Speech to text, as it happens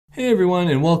Hey everyone,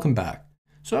 and welcome back.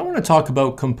 So I want to talk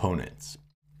about components.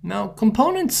 Now,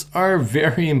 components are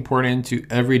very important to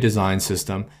every design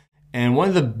system, and one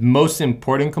of the most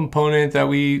important components that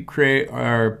we create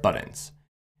are buttons.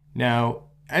 Now,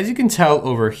 as you can tell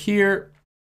over here,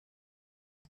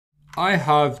 I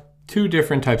have two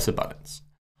different types of buttons.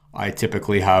 I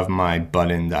typically have my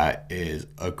button that is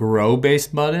a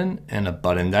grow-based button and a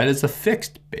button that is a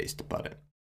fixed-based button.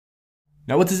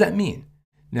 Now, what does that mean?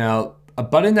 Now, a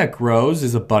button that grows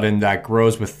is a button that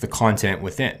grows with the content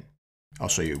within. I'll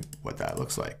show you what that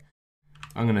looks like.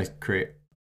 I'm going to create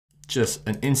just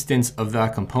an instance of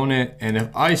that component. And if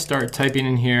I start typing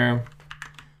in here,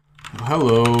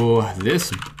 hello,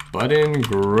 this button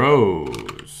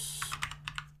grows,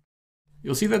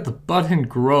 you'll see that the button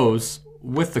grows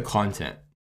with the content.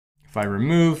 If I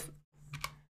remove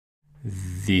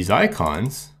these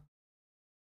icons,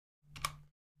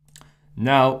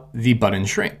 now the button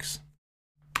shrinks.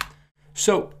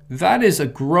 So that is a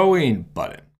growing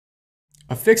button.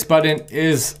 A fixed button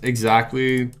is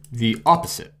exactly the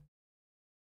opposite.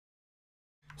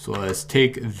 So let's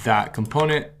take that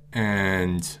component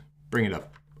and bring it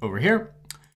up over here.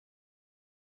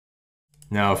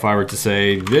 Now, if I were to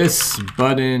say this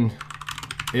button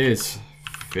is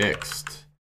fixed,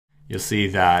 you'll see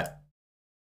that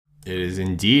it is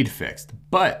indeed fixed,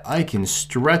 but I can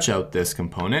stretch out this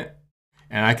component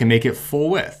and I can make it full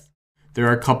width. There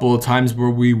are a couple of times where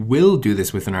we will do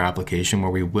this within our application,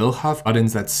 where we will have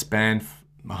buttons that span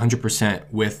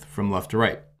 100% width from left to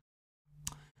right.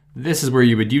 This is where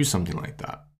you would use something like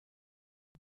that.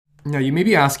 Now, you may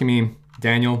be asking me,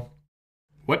 Daniel,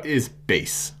 what is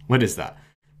base? What is that?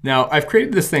 Now, I've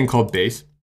created this thing called base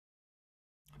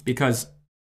because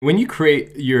when you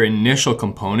create your initial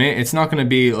component, it's not going to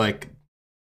be like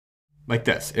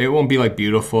this. It won't be like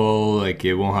beautiful, like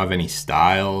it won't have any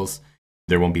styles.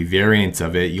 There won't be variants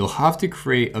of it. You'll have to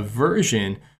create a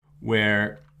version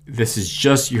where this is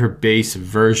just your base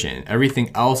version.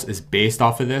 Everything else is based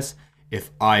off of this.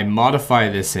 If I modify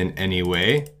this in any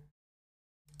way,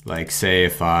 like say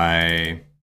if I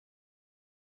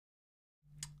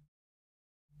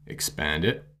expand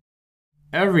it,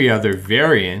 every other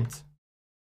variant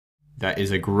that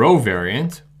is a grow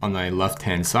variant on the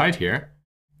left-hand side here,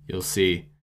 you'll see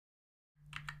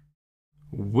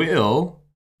will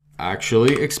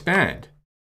actually expand.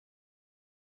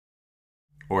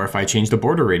 Or if I change the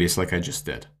border radius like I just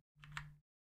did.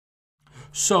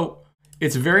 So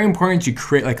it's very important to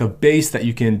create like a base that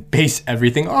you can base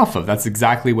everything off of. That's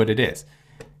exactly what it is.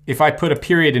 If I put a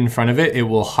period in front of it, it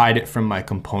will hide it from my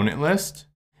component list,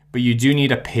 but you do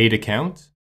need a paid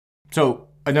account. So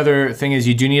another thing is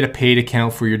you do need a paid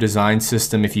account for your design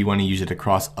system if you want to use it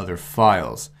across other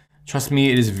files. Trust me,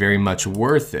 it is very much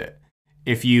worth it.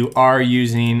 If you are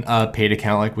using a paid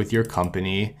account like with your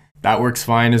company, that works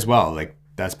fine as well. Like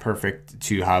that's perfect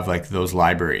to have like those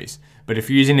libraries. But if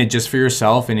you're using it just for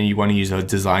yourself and you want to use a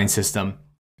design system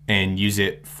and use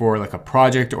it for like a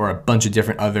project or a bunch of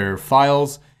different other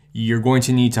files, you're going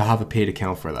to need to have a paid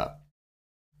account for that.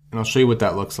 And I'll show you what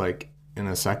that looks like in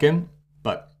a second.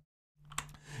 But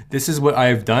this is what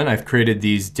I've done. I've created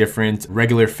these different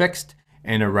regular fixed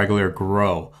and a regular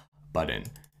grow button.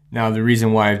 Now, the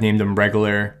reason why I've named them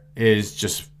regular is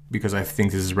just because I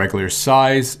think this is regular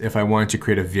size. If I wanted to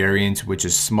create a variant which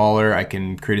is smaller, I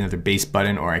can create another base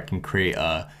button, or I can create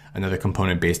another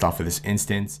component based off of this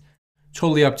instance.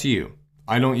 Totally up to you.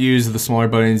 I don't use the smaller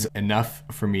buttons enough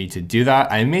for me to do that.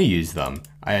 I may use them.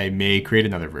 I may create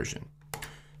another version.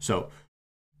 So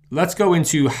let's go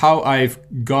into how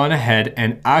I've gone ahead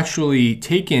and actually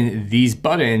taken these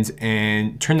buttons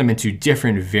and turned them into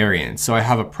different variants. So I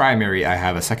have a primary, I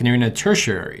have a secondary, and a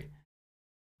tertiary.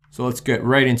 So let's get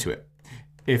right into it.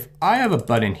 If I have a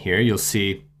button here, you'll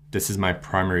see this is my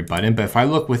primary button, but if I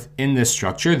look within this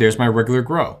structure, there's my regular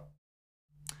grow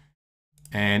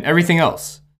and everything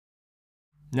else.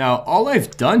 Now, all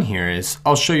I've done here is,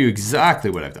 I'll show you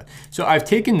exactly what I've done. So I've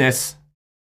taken this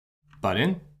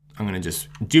button, I'm going to just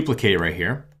duplicate it right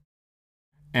here.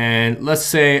 And let's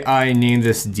say I name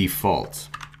this default.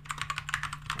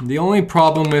 The only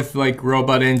problem with like grow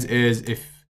buttons is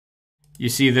if you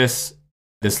see this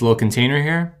little container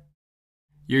here,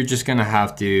 you're just going to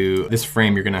have to, this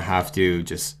frame, you're going to have to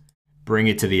just bring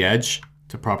it to the edge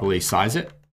to properly size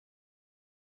it.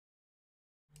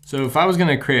 So if I was going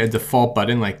to create a default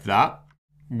button like that,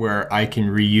 where I can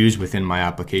reuse within my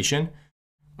application,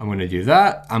 I'm going to do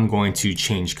that. I'm going to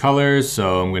change colors.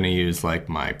 So I'm going to use like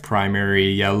my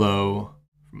primary yellow.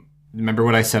 Remember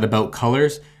what I said about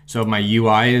colors? So if my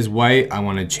UI is white, I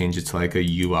want to change it to like a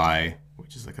UI,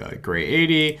 which is like a gray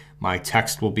 80. My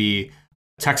text will be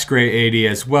text gray 80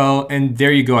 as well. And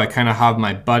there you go. I kind of have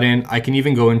my button. I can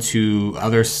even go into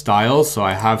other styles. So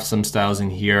I have some styles in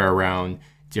here around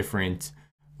different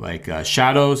like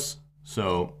shadows.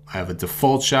 So I have a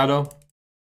default shadow.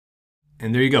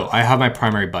 And there you go. I have my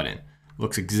primary button.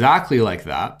 Looks exactly like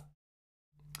that.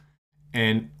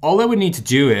 And all I would need to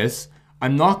do is,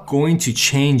 I'm not going to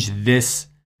change this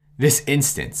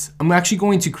instance. I'm actually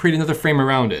going to create another frame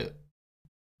around it.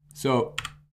 So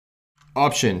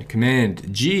Option,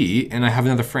 Command G, and I have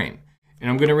another frame. And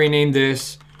I'm gonna rename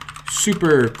this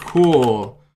super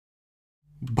cool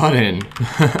button.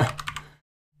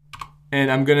 And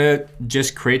I'm gonna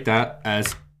just create that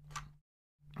as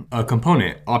a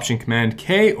component. Option, Command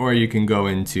K, or you can go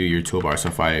into your toolbar. So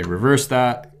if I reverse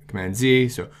that, Command Z,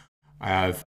 so I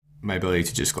have my ability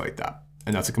to just go like that.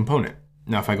 And that's a component.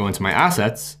 Now if I go into my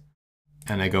assets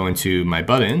and I go into my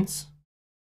buttons,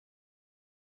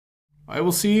 I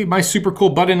will see my super cool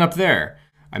button up there.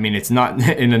 I mean, it's not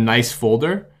in a nice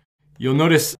folder. You'll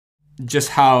notice just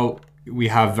how we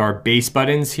have our base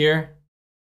buttons here.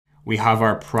 We have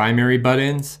our primary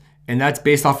buttons, and that's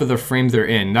based off of the frame they're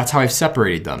in. That's how I've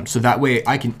separated them. So that way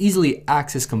I can easily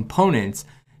access components,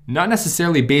 not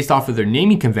necessarily based off of their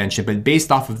naming convention, but based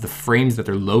off of the frames that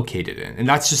they're located in. And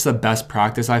that's just the best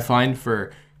practice I find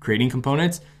for creating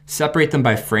components. Separate them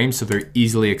by frame so they're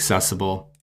easily accessible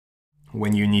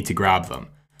when you need to grab them.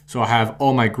 So I have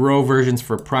all my grow versions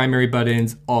for primary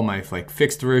buttons, all my like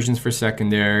fixed versions for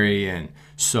secondary, and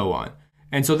so on.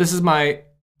 And so this is my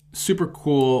super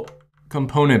cool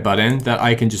component button that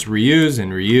I can just reuse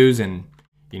and reuse. And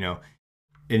you know,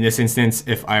 in this instance,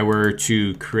 if I were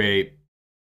to create,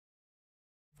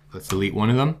 let's delete one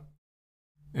of them.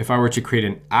 If I were to create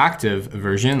an active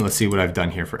version, let's see what I've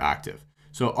done here for active.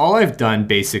 So all I've done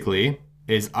basically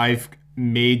is I've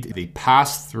made the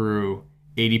pass through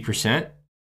 80%.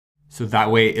 So that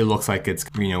way it looks like it's,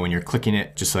 you know, when you're clicking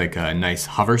it, just like a nice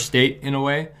hover state in a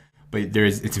way, but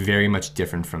it's very much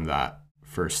different from that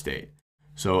first state.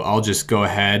 So I'll just go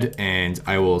ahead and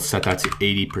I will set that to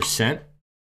 80%.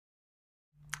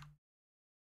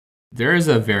 There is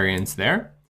a variance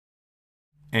there.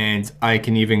 And I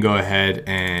can even go ahead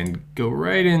and go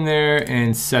right in there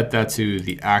and set that to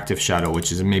the active shadow, which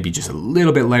is maybe just a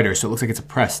little bit lighter. So it looks like it's a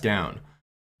press down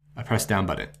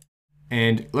button.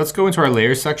 And let's go into our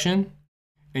layers section,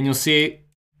 and you'll see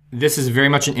this is very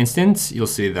much an instance. You'll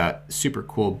see that super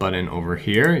cool button over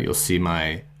here. You'll see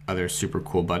my other super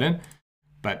cool button.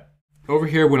 But over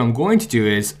here, what I'm going to do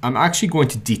is I'm actually going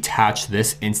to detach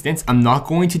this instance. I'm not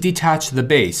going to detach the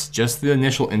base, just the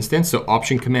initial instance. So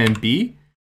Option Command B.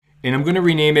 And I'm going to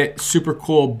rename it super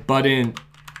cool button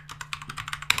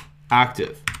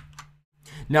active.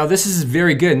 Now this is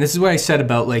very good. And this is what I said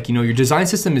about, like, you know, your design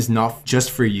system is not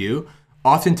just for you.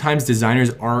 Oftentimes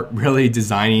designers aren't really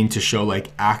designing to show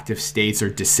like active states or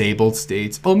disabled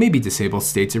states. Well, maybe disabled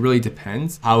states. It really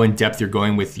depends how in depth you're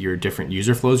going with your different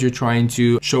user flows you're trying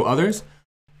to show others.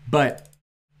 But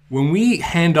when we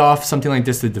hand off something like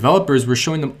this to developers, we're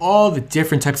showing them all the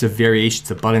different types of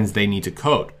variations of buttons they need to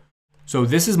code. So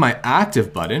this is my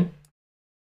active button,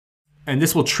 and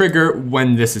this will trigger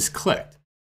when this is clicked.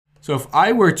 So if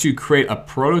I were to create a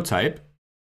prototype,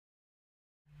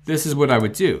 this is what I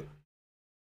would do.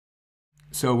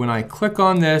 So when I click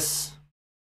on this,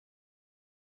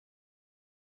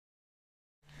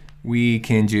 we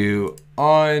can do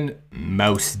on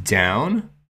mouse down.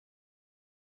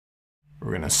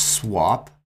 We're gonna swap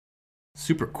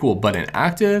super cool button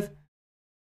active.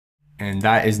 And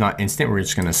that is not instant. We're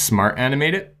just going to smart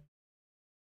animate it.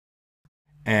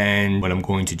 And what I'm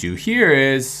going to do here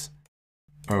is,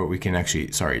 or we can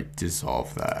actually, sorry,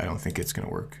 dissolve that. I don't think it's going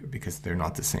to work because they're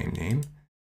not the same name.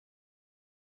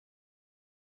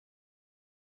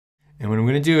 And what I'm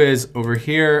going to do is over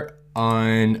here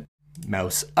on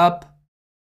mouse up,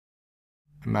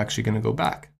 I'm actually going to go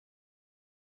back.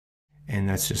 And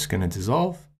that's just going to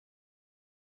dissolve.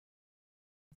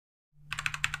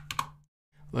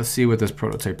 Let's see what this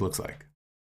prototype looks like.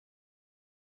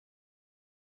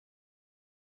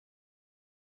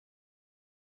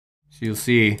 So you'll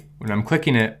see when I'm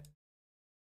clicking it,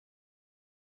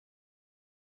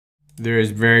 there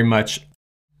is very much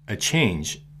a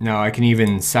change. Now I can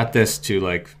even set this to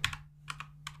like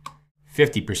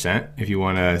 50% if you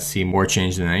want to see more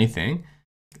change than anything.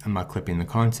 I'm not clipping the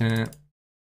content.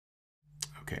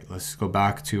 Okay, let's go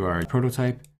back to our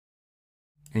prototype,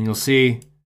 and you'll see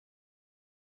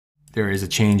there is a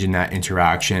change in that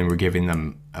interaction. We're giving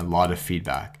them a lot of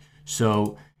feedback.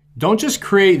 So don't just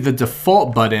create the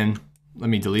default button. Let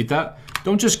me delete that.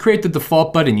 Don't just create the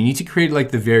default button. You need to create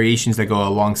like the variations that go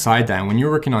alongside that. And when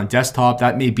you're working on desktop,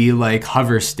 that may be like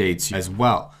hover states as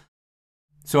well.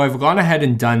 So I've gone ahead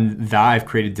and done that. I've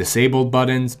created disabled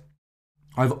buttons.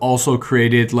 I've also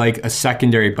created like a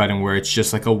secondary button where it's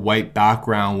just like a white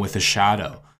background with a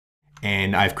shadow.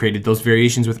 And I've created those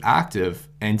variations with active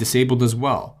and disabled as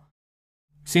well.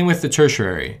 Same with the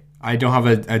tertiary. I don't have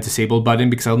a disabled button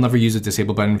because I'll never use a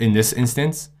disabled button in this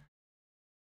instance.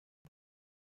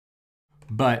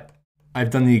 But I've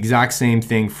done the exact same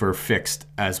thing for fixed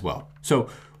as well. So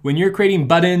when you're creating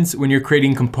buttons, when you're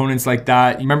creating components like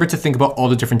that, remember to think about all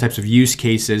the different types of use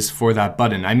cases for that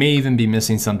button. I may even be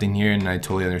missing something here, and I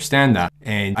totally understand that.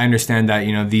 And I understand that,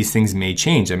 you know, these things may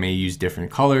change. I may use different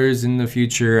colors in the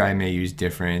future. I may use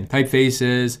different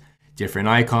typefaces, different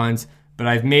icons, but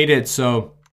I've made it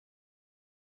so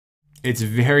it's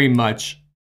very much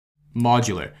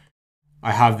modular.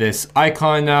 I have this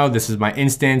icon now. This is my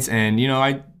instance, and you know,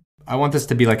 I want this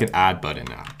to be like an add button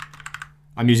now.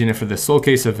 I'm using it for the sole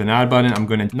case of an add button. I'm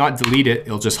going to not delete it.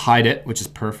 It'll just hide it, which is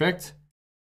perfect.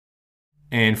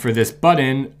 And for this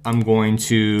button, I'm going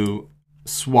to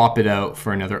swap it out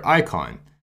for another icon.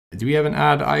 Do we have an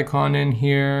add icon in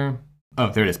here?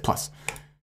 Oh, there it is, plus.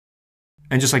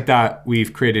 And just like that,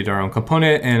 we've created our own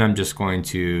component, and I'm just going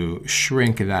to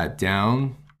shrink that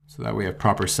down so that we have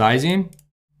proper sizing.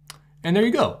 And there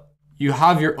you go. You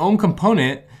have your own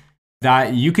component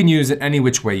that you can use in any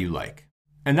which way you like.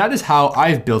 And that is how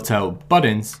I've built out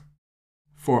buttons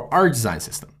for our design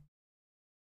system.